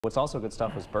What's also good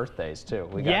stuff was birthdays too.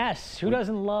 Yes, who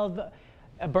doesn't love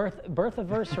a birth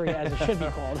anniversary, as it should be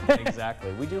called?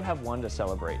 Exactly. We do have one to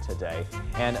celebrate today,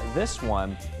 and this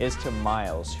one is to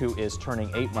Miles, who is turning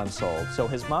 8 months old. So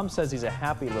his mom says he's a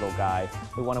happy little guy.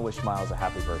 We want to wish Miles a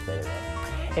happy birthday today.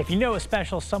 If you know a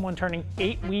special someone turning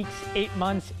 8 weeks, 8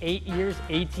 months, 8 years,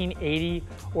 1880,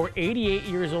 or 88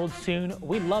 years old soon,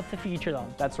 we'd love to feature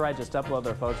them. That's right. Just upload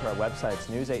their photo to our website,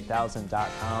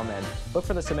 news8000.com, and look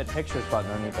for the Submit Pictures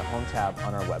button underneath the Home tab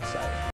on our website.